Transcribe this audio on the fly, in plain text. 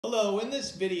Hello, in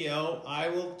this video I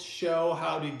will show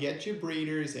how to get your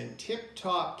breeders in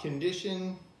tip-top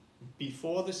condition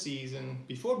before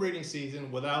breeding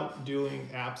season without doing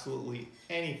absolutely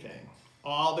anything.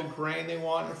 All the grain they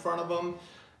want in front of them,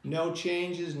 no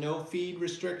changes, no feed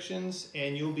restrictions,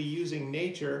 and you'll be using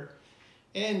nature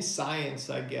and science,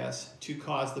 I guess, to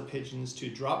cause the pigeons to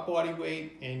drop body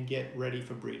weight and get ready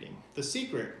for breeding. The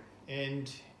secret,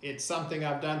 and it's something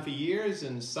I've done for years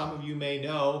and some of you may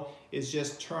know, is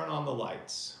just turn on the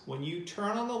lights. When you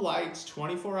turn on the lights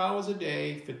 24 hours a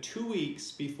day for 2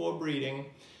 weeks before breeding,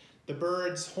 the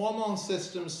birds' hormone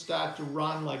systems start to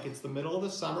run like it's the middle of the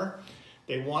summer.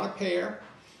 They want a pair,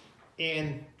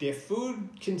 and their food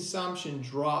consumption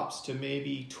drops to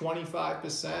maybe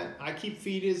 25%. I keep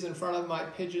feeders in front of my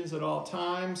pigeons at all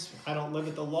times. I don't live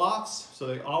at the lofts, so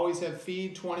they always have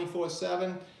feed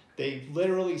 24/7. They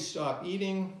literally stop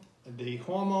eating. The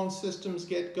hormone systems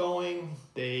get going.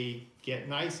 They get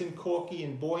nice and corky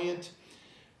and buoyant.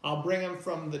 I'll bring them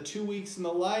from the 2 weeks in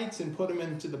the lights and put them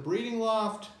into the breeding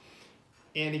loft.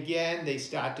 And again, they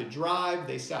start to drive.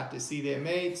 They start to see their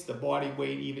mates. The body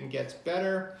weight even gets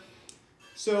better.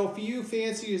 So for you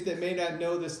fanciers that may not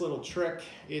know this little trick,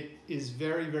 it is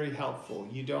very, very helpful.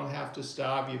 You don't have to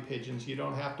starve your pigeons. You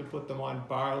don't have to put them on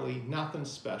barley. Nothing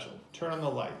special. Turn on the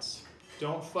lights.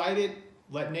 Don't fight it.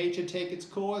 Let nature take its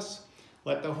course.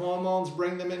 Let the hormones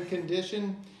bring them in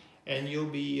condition, and you'll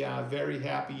be very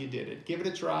happy you did it. Give it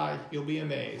a try. You'll be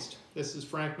amazed. This is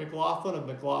Frank McLaughlin of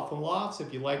McLaughlin Lofts.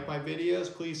 If you like my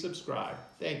videos, please subscribe.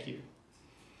 Thank you.